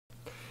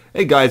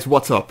Hey guys,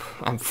 what's up?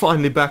 I'm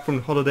finally back from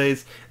the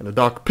holidays and the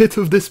dark pit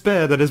of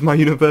despair that is my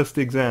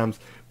university exams,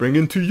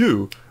 bringing to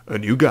you a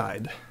new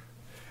guide.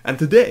 And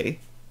today,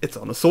 it's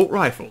on assault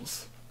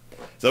rifles.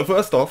 So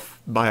first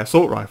off, by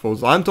assault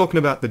rifles, I'm talking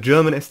about the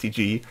German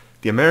STG,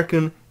 the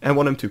American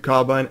M1M2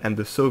 carbine, and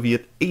the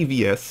Soviet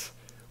AVS,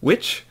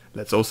 which,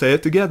 let's all say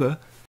it together,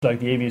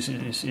 Like the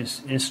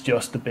AVS is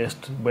just the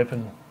best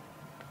weapon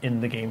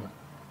in the game.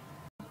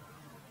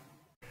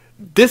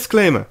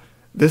 Disclaimer.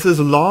 This is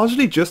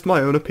largely just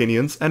my own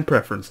opinions and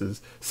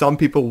preferences. Some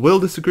people will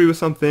disagree with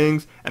some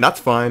things, and that's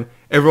fine.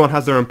 Everyone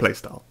has their own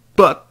playstyle.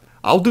 But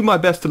I'll do my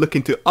best to look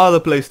into other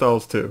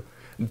playstyles too.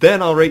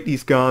 Then I'll rate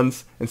these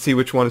guns and see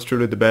which one is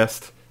truly the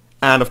best.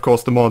 And of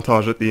course the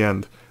montage at the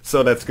end.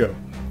 So let's go.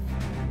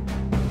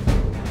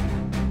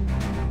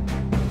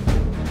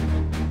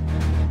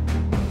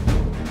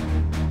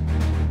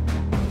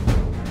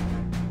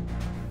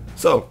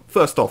 So,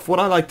 first off, what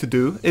I like to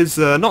do is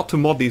not to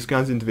mod these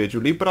guns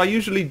individually, but I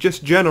usually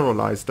just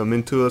generalize them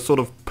into a sort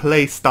of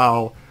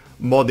playstyle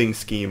modding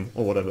scheme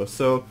or whatever.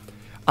 So,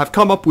 I've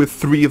come up with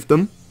 3 of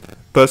them.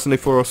 Personally,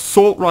 for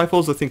assault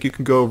rifles, I think you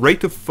can go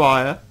rate of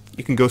fire,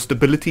 you can go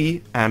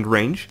stability and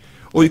range,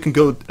 or you can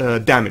go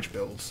damage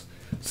builds.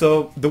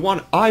 So, the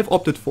one I've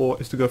opted for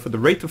is to go for the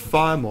rate of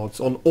fire mods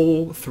on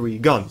all 3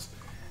 guns.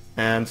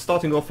 And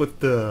starting off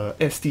with the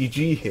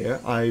STG here,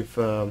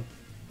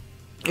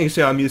 you can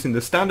see I'm using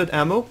the standard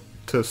ammo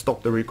to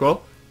stop the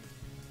recoil.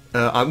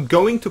 I'm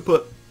going to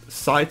put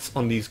sights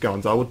on these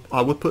guns. I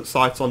would put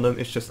sights on them.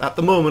 It's just at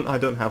the moment I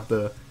don't have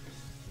the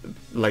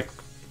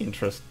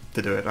interest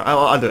to do it.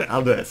 I'll do it.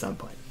 I'll do it at some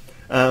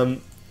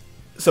point.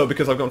 So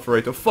because I've gone for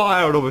rate of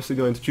fire, I'm obviously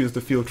going to choose the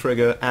field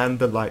trigger and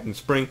the light and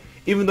spring.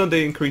 Even though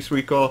they increase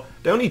recoil,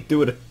 they only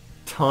do it a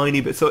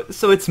tiny bit. So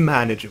it's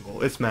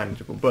manageable. It's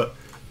manageable. But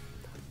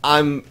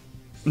I'm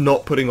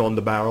not putting on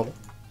the barrel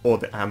or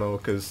the ammo,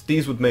 because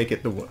these would make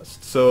it the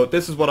worst. So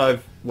this is what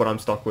I'm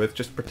stuck with.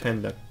 Just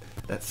pretend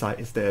that sight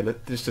is there.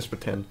 Let's just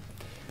pretend.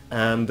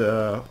 And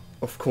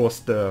of course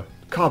the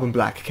carbon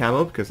black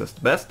camo, because that's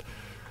the best.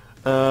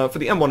 For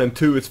the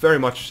M1M2, it's very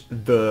much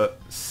the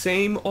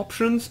same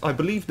options. I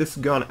believe this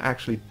gun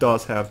actually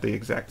does have the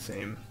exact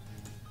same.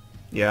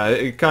 Yeah,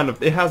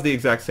 it has the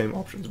exact same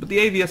options, but the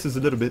AVS is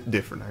a little bit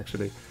different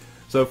actually.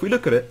 So if we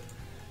look at it,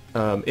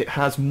 it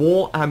has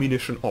more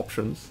ammunition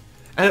options.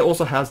 And it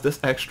also has this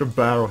extra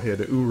barrel here,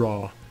 the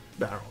URA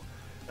barrel.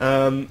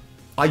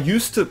 I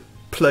used to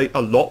play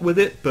a lot with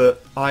it,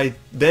 but I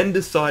then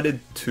decided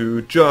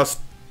to just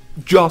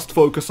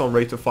focus on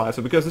rate of fire.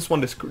 So because this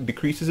one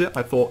decreases it,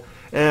 I thought,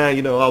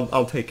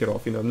 I'll take it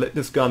off. Let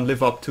this gun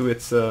live up to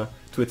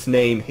its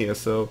name here.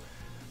 So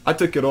I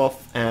took it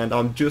off, and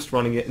I'm just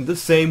running it in the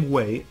same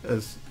way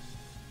as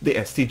the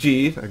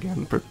STG.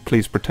 Again,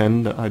 please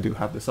pretend that I do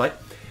have the sight.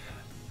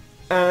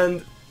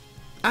 And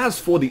as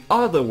for the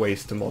other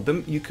ways to mod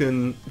them, you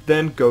can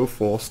then go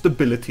for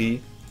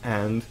stability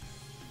and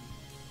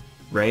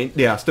range.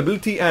 Yeah,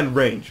 stability and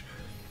range.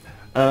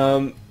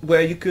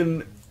 Where you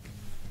can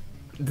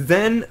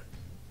then,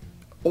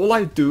 all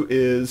I do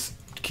is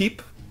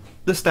keep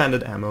the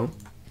standard ammo,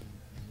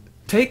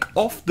 take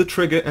off the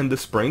trigger and the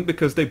spring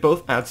because they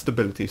both add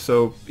stability,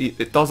 so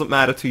it doesn't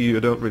matter to you,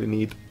 you don't really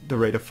need the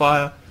rate of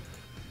fire,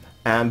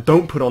 and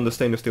don't put on the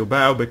stainless steel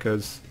barrel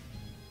because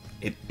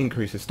it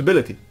increases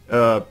stability.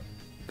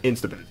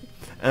 Instability.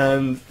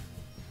 And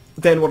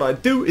then what I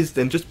do is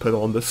then just put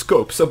on the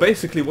scope. So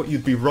basically what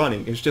you'd be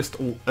running is just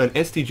an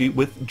STG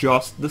with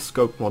just the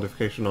scope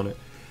modification on it.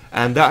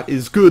 And that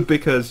is good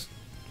because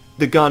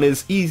the gun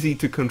is easy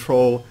to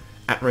control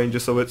at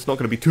ranges, so it's not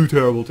going to be too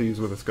terrible to use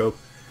with a scope.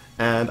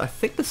 And I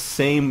think the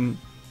same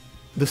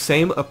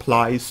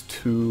applies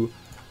to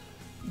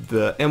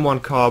the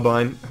M1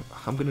 carbine.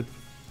 Maybe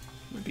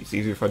it's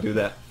easier if I do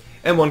that.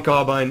 M1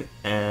 carbine,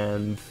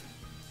 and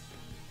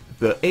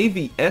the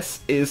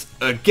AVS is,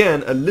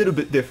 again, a little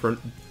bit different.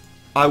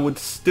 I would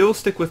still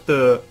stick with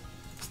the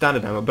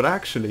standard ammo, but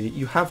actually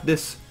you have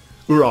this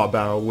URA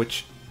barrel,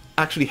 which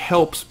actually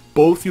helps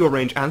both your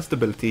range and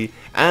stability,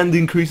 and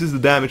increases the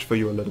damage for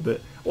you a little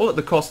bit, all at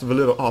the cost of a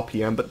little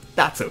RPM, but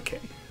that's okay.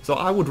 So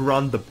I would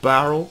run the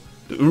barrel,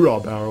 the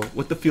URA barrel,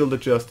 with the field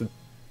adjusted,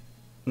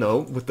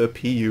 with the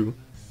PU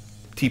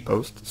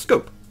T-post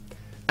scope.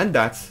 And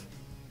that's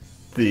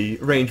the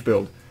range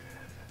build.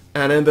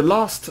 And then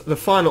the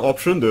final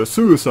option, the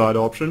suicide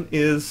option,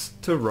 is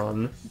to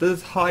run the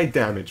high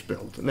damage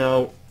build.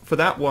 Now, for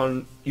that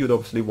one, you'd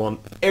obviously want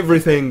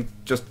everything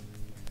just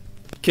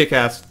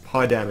kick-ass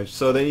high damage.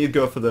 So then you'd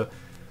go for the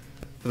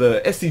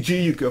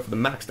STG, you'd go for the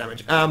max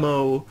damage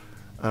ammo,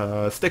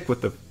 stick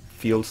with the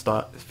field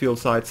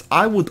sights.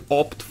 I would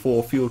opt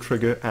for field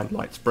trigger and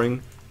light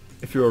spring,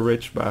 if you're a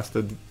rich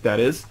bastard, that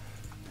is.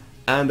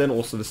 And then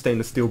also the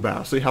stainless steel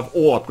barrel. So you have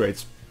all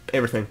upgrades,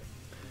 everything.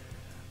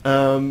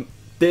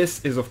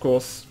 This is, of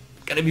course,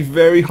 going to be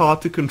very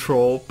hard to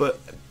control, but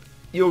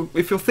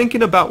if you're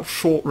thinking about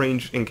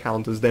short-range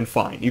encounters, then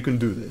fine, you can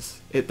do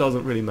this. It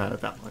doesn't really matter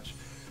that much.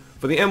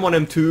 For the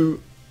M1M2,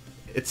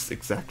 it's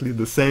exactly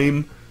the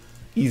same,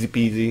 easy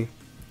peasy.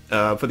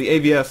 For the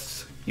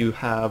AVS, you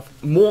have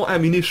more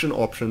ammunition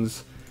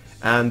options,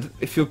 and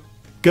if you're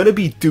gonna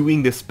be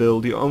doing this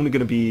build, you're only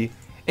gonna be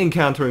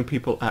encountering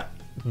people at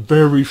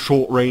very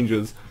short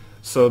ranges.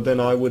 So then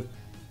I would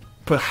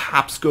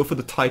perhaps go for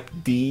the Type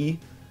D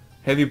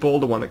heavy ball,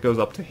 the one that goes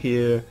up to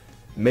here.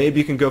 Maybe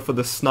you can go for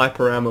the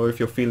sniper ammo if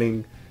you're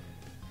feeling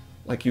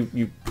like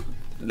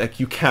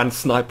you can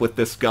snipe with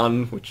this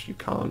gun, which you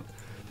can't.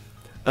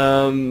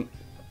 And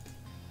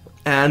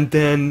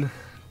then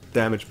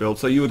damage build.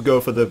 So you would go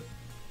for the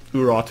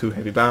Urartu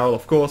heavy barrel,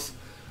 of course.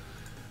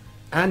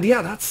 And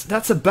yeah,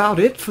 that's about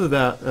it for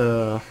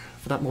that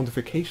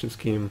modification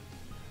scheme.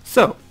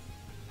 So,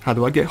 how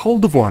do I get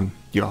hold of one,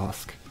 you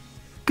ask?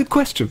 Good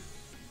question.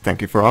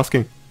 Thank you for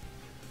asking.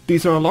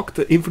 These are unlocked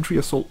at Infantry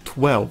Assault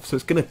 12, so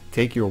it's gonna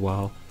take you a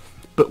while.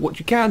 But what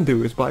you can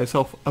do is buy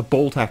yourself a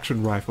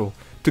bolt-action rifle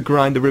to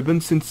grind the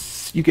ribbon,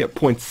 since you get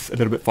points a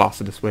little bit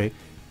faster this way.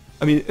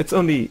 I mean, it's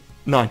only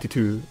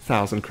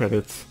 92,000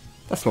 credits.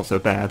 That's not so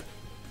bad.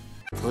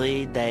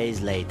 3 days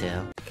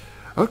later.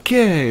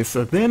 Okay,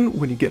 so then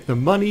when you get the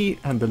money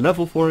and the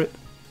level for it,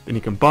 then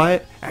you can buy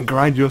it and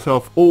grind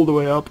yourself all the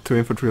way up to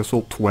Infantry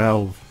Assault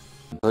 12.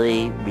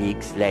 3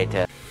 weeks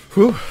later.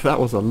 Whew, that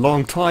was a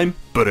long time,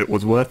 but it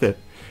was worth it.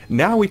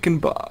 Now we can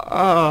buy...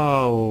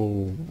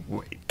 Oh,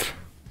 wait.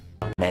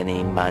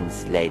 Many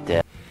months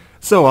later.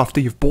 So after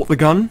you've bought the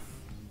gun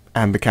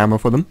and the camera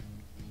for them,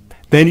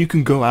 then you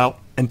can go out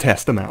and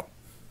test them out.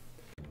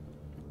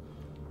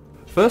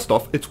 First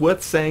off, it's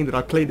worth saying that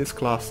I play this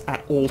class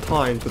at all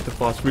times with the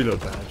fast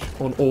reload badge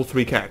on all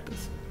 3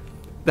 characters.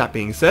 That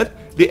being said,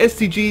 the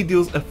STG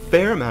deals a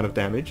fair amount of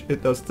damage.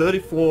 It does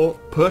 34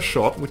 per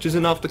shot, which is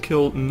enough to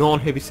kill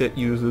non-heavyset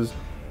users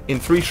in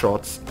 3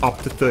 shots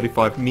up to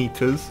 35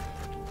 meters.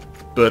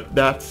 But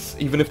that's,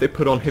 even if they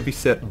put on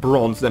heavyset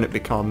bronze, then it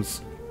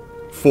becomes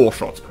 4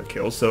 shots per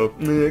kill, so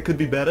it could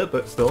be better,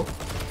 but still.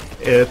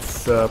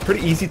 It's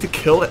pretty easy to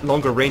kill at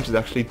longer ranges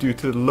actually, due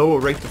to the lower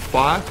rate of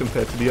fire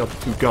compared to the other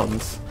 2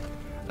 guns.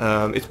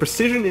 Its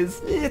precision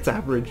is, it's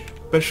average,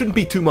 but it shouldn't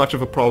be too much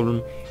of a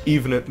problem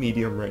even at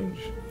medium range.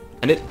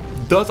 And it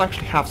does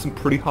actually have some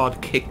pretty hard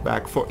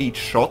kickback for each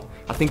shot.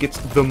 I think it's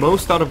the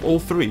most out of all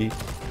 3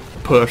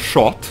 per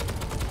shot,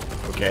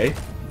 okay?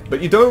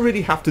 But you don't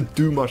really have to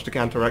do much to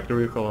counteract the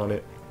recoil on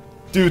it,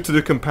 due to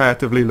the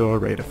comparatively lower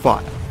rate of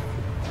fire.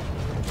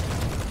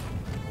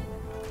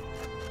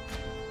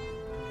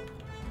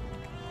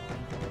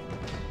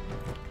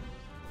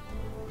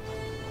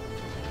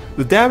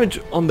 The damage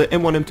on the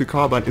M1M2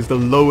 carbine is the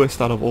lowest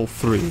out of all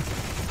 3.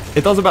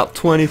 It does about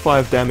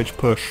 25 damage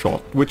per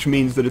shot, which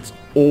means that it's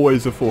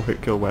always a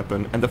 4-hit kill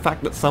weapon, and the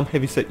fact that some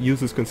heavyset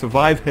users can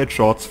survive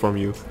headshots from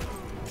you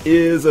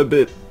is a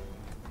bit...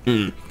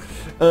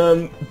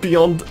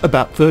 beyond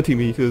about 30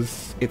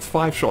 meters, it's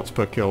 5 shots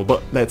per kill,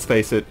 but let's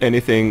face it,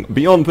 anything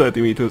beyond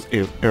 30 meters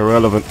is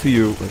irrelevant to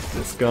you with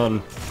this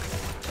gun.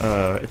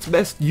 It's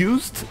best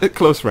used at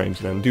close range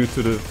then, due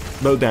to the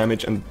low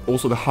damage and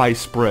also the high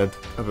spread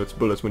of its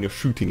bullets when you're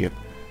shooting it.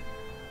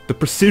 The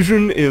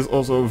precision is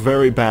also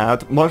very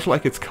bad. Much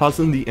like its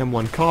cousin, the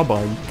M1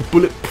 carbine, the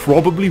bullet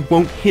probably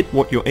won't hit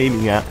what you're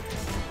aiming at,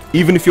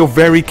 even if you're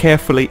very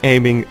carefully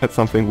aiming at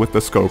something with the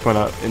scope, and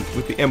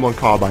with the M1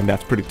 carbine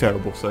that's pretty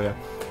terrible, so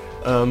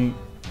yeah.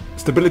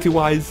 Stability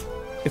wise,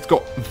 it's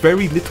got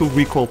very little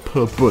recoil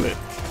per bullet,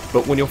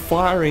 but when you're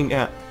firing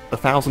at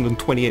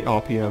 1028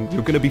 RPM,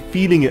 you're going to be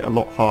feeling it a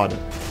lot harder.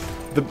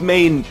 The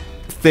main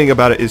thing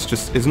about it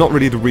is not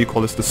really the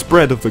recoil, it's the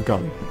spread of the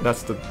gun.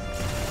 That's the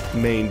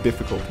main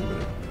difficulty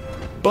with it.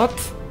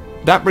 But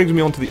that brings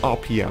me on to the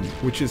RPM,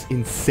 which is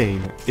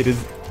insane. It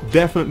is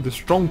definitely the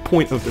strong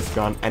point of this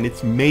gun and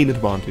its main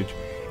advantage.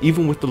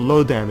 Even with the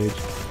low damage,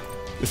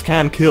 this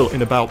can kill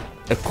in about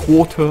a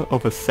quarter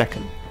of a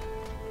second.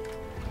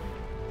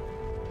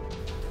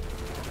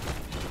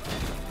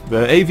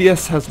 The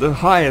AVS has the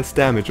highest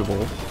damage of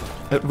all.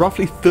 At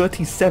roughly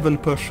 37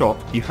 per shot,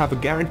 you have a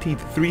guaranteed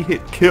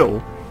 3-hit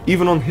kill,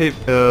 even on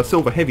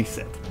silver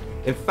heavyset.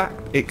 In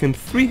fact, it can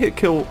 3-hit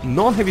kill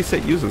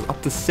non-heavyset users up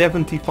to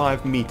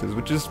 75 meters,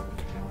 which is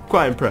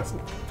quite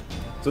impressive.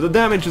 So the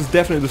damage is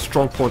definitely the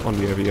strong point on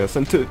the AVS,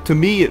 and to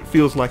me it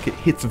feels like it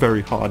hits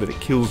very hard and it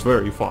kills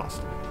very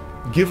fast.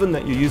 Given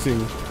that you're using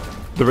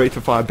the rate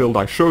of fire build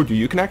I showed you,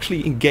 you can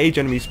actually engage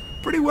enemies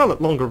pretty well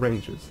at longer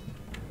ranges.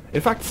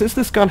 In fact, since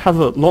this gun has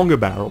a longer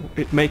barrel,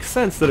 it makes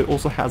sense that it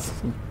also has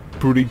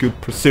pretty good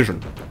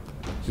precision.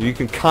 So you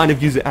can kind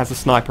of use it as a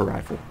sniper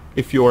rifle,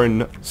 if you're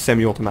in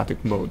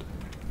semi-automatic mode.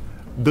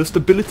 The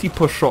stability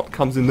per shot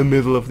comes in the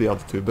middle of the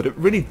other 2, but it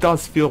really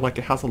does feel like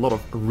it has a lot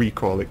of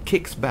recoil. It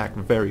kicks back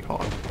very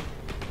hard.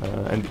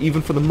 And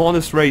even for the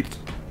modest rate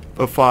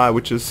of fire,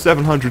 which is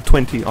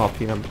 720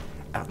 RPM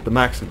at the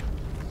maximum.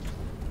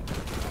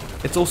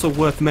 It's also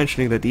worth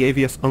mentioning that the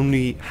AVS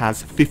only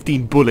has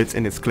 15 bullets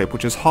in its clip,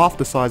 which is half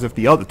the size of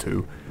the other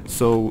 2,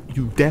 so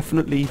you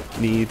definitely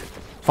need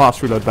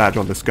fast reload badge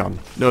on this gun,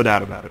 no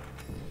doubt about it.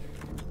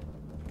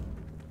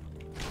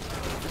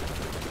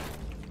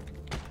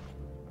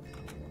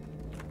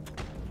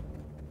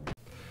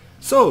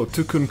 So,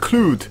 to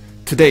conclude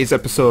today's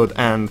episode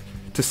and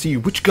to see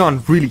which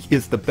gun really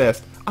is the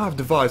best, I've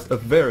devised a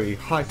very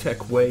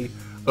high-tech way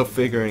of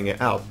figuring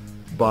it out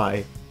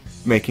by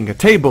making a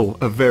table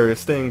of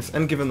various things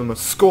and giving them a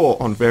score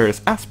on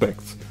various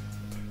aspects.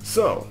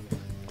 So,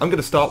 I'm going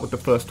to start with the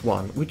first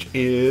one, which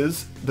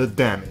is the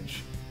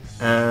damage.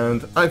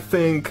 And I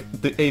think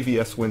the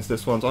AVS wins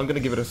this one, so I'm going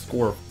to give it a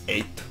score of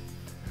 8.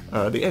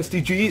 The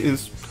STG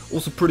is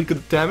also pretty good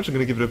at damage. I'm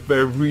going to give it a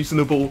very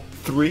reasonable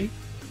 3.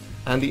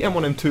 And the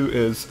M1M2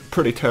 is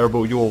pretty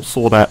terrible. You all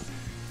saw that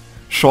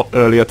shot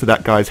earlier to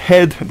that guy's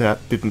head that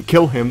didn't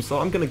kill him, so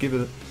I'm going to give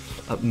it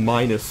a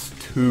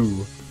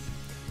 -2.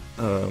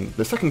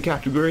 The second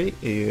category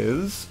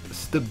is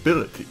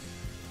stability.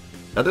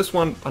 Now this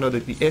one, I know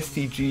that the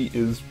STG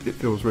it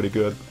feels really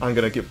good. I'm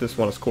going to give this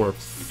one a score of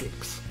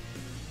 6.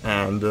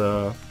 And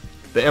the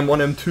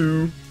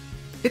M1M2,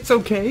 it's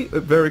okay,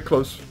 at very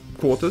close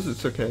quarters,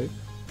 it's okay.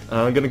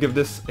 I'm going to give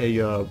this a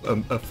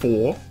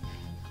 4.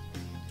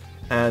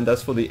 And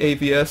as for the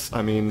AVS,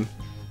 I mean,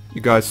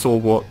 you guys saw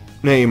what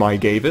name I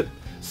gave it,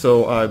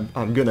 so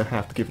I'm going to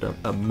have to give it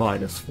a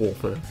 -4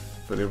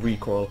 for the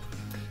recoil.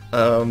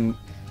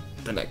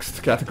 The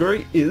next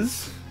category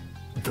is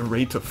the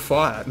rate of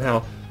fire.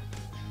 Now,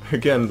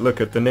 again, look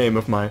at the name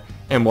of my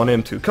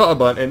M1M2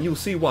 carbine, and you'll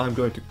see why I'm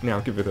going to now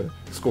give it a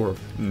score of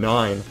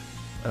 9.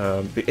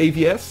 The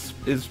AVS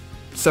is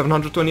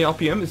 720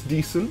 RPM, is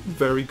decent,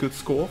 very good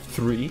score,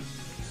 3.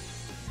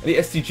 And the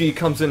STG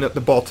comes in at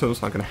the bottom,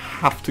 so I'm going to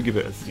have to give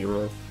it a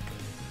 0.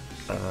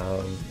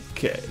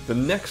 Okay, the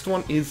next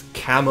one is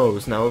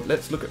camos. Now,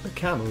 let's look at the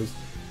camos.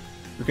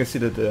 You can see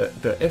that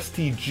the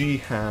STG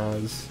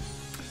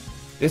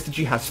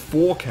has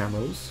 4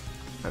 camos.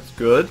 That's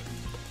good.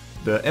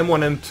 The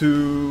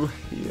M1M2,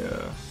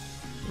 yeah,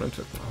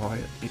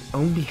 it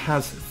only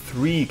has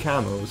 3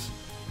 camos.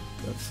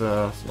 That's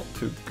not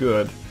too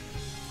good.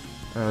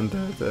 And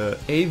the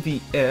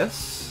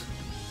AVS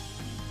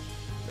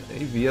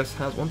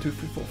has 1, 2,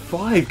 3, 4,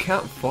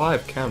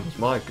 5 camos.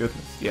 My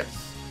goodness, yes.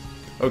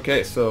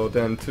 Okay, so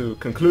then to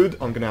conclude,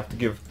 I'm gonna have to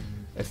give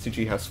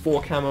STG has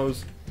 4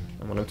 camos,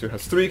 M1M2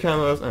 has 3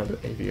 camos, and the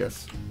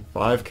AVS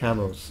 5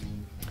 camos.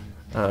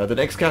 The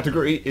next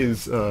category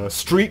is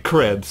street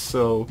cred.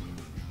 So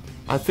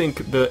I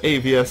think the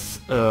AVS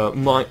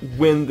might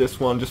win this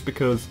one just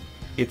because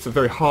it's a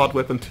very hard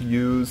weapon to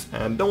use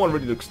and no one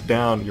really looks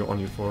down on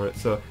you for it.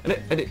 So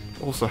and it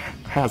also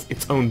has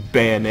its own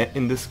bayonet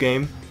in this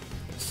game.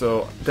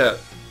 So that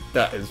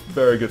is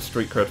very good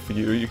street cred for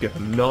you. You get a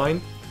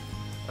 9.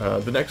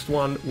 The next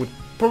one would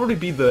probably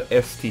be the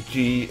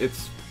STG.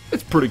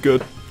 It's pretty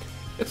good.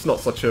 It's not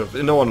such a...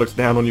 no one looks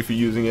down on you for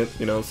using it.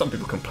 You know, some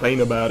people complain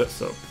about it,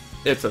 so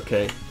it's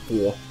okay.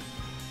 4.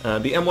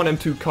 The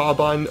M1M2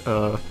 carbine,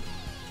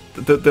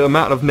 the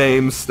amount of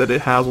names that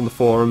it has on the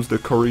forums, the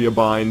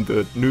Koreabine,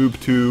 the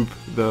NoobTube,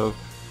 the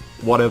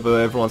whatever,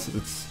 everyone says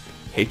it's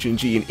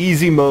HNG in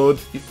easy mode.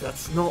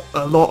 That's not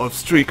a lot of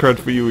street cred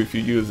for you if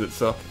you use it,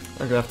 so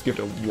I'm gonna have to give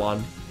it a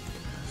 1.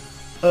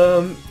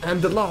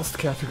 And the last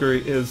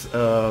category is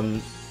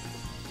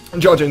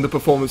judging the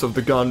performance of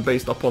the gun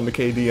based upon the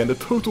KD and the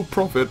total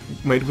profit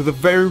made with a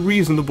very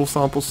reasonable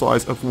sample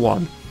size of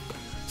 1.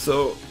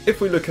 So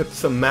if we look at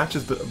some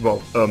matches,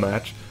 a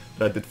match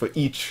that I did for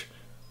each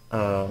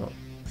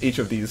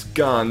of these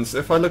guns.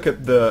 If I look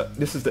at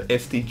this is the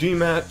STG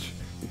match,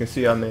 you can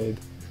see I made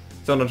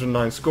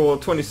 709 score,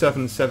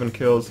 7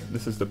 kills.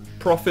 This is the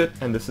profit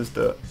and this is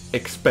the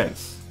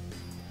expense.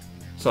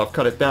 So I've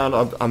cut it down.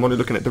 I'm only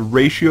looking at the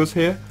ratios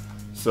here.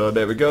 So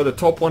there we go. The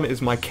top one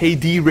is my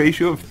KD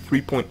ratio of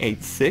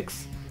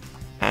 3.86,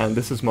 and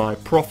this is my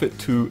profit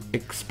to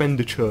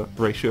expenditure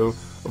ratio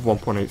of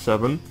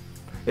 1.87.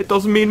 It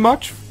doesn't mean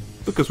much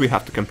because we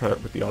have to compare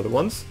it with the other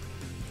ones.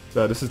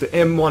 So this is the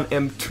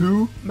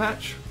M1M2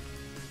 match.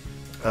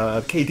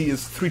 KD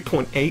is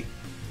 3.8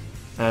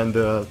 and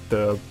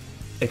the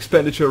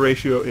expenditure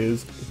ratio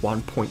is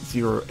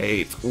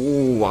 1.08.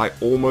 Oh, I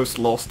almost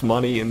lost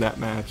money in that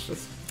match.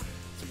 It's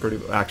pretty...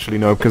 actually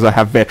no, because I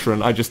have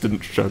veteran. I just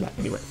didn't show that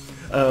anyway.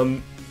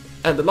 And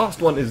the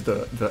last one is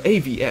the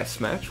AVS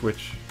match,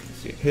 which you can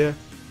see it here.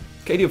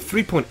 KD of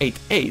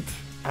 3.88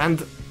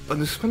 and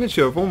an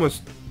expenditure of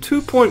almost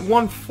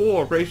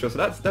 2.14 ratio. So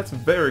that's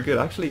very good.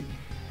 I actually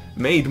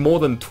made more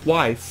than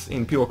twice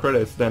in pure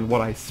credits than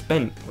what I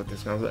spent with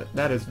this gun.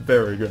 That is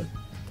very good.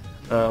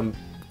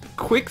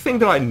 Quick thing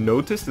that I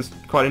noticed is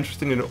quite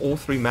interesting in all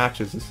 3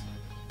 matches is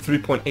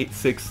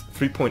 3.86,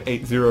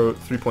 3.80,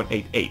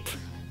 3.88.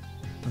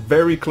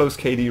 Very close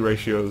KD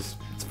ratios.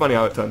 It's funny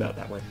how it turned out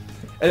that way.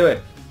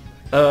 Anyway,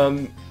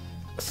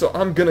 so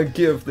I'm gonna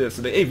give this,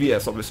 the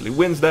AVS obviously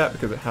wins that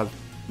because it has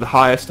the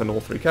highest in all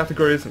 3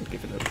 categories, and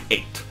give it an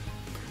 8.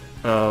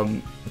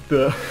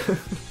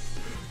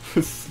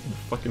 This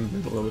fucking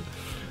middle of it.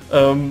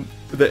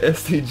 The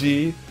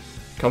STG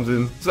comes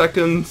in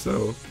second,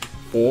 so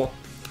 4.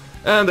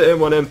 And the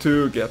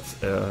M1M2 gets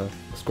a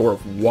score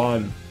of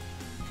 1.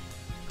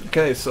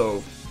 Okay,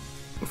 so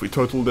if we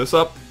total this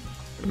up,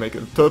 and make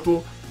it a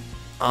total,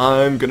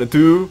 I'm gonna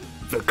do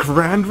the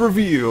grand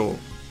reveal.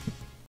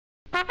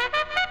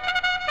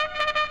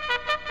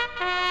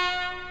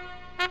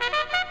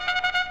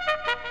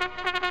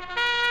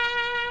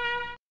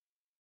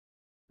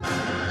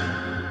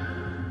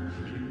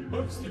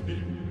 в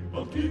степи,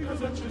 полки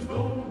казачьи с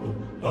дому.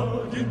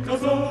 Один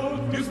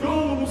казак из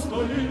дому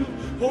стоит,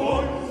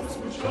 ой,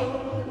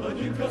 заскучал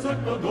один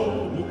казак по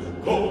дому,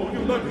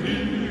 коню на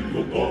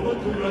гриву повод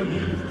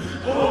уронил.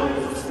 Ой,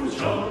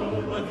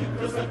 заскучал один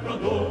казак по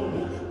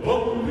дому,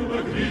 коню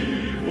на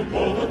гриву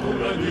повод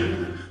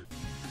уронил.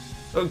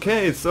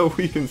 Okay, so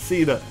we can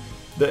see that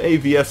the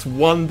AVS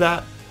won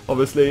that.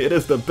 Obviously, it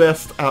is the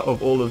best out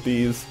of all of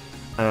these.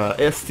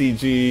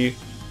 STG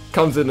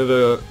comes in at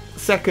a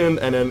second,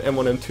 and then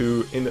M1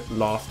 M2 in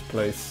last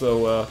place.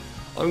 So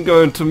I'm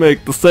going to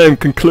make the same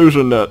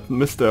conclusion that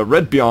Mr.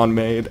 Redbjorn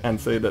made and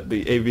say that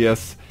the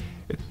AVS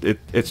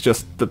it's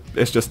just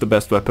the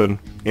best weapon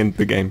in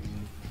the game.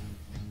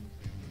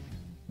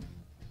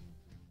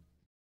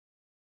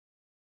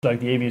 Like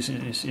the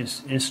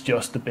AVS is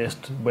just the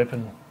best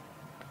weapon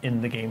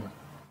in the game.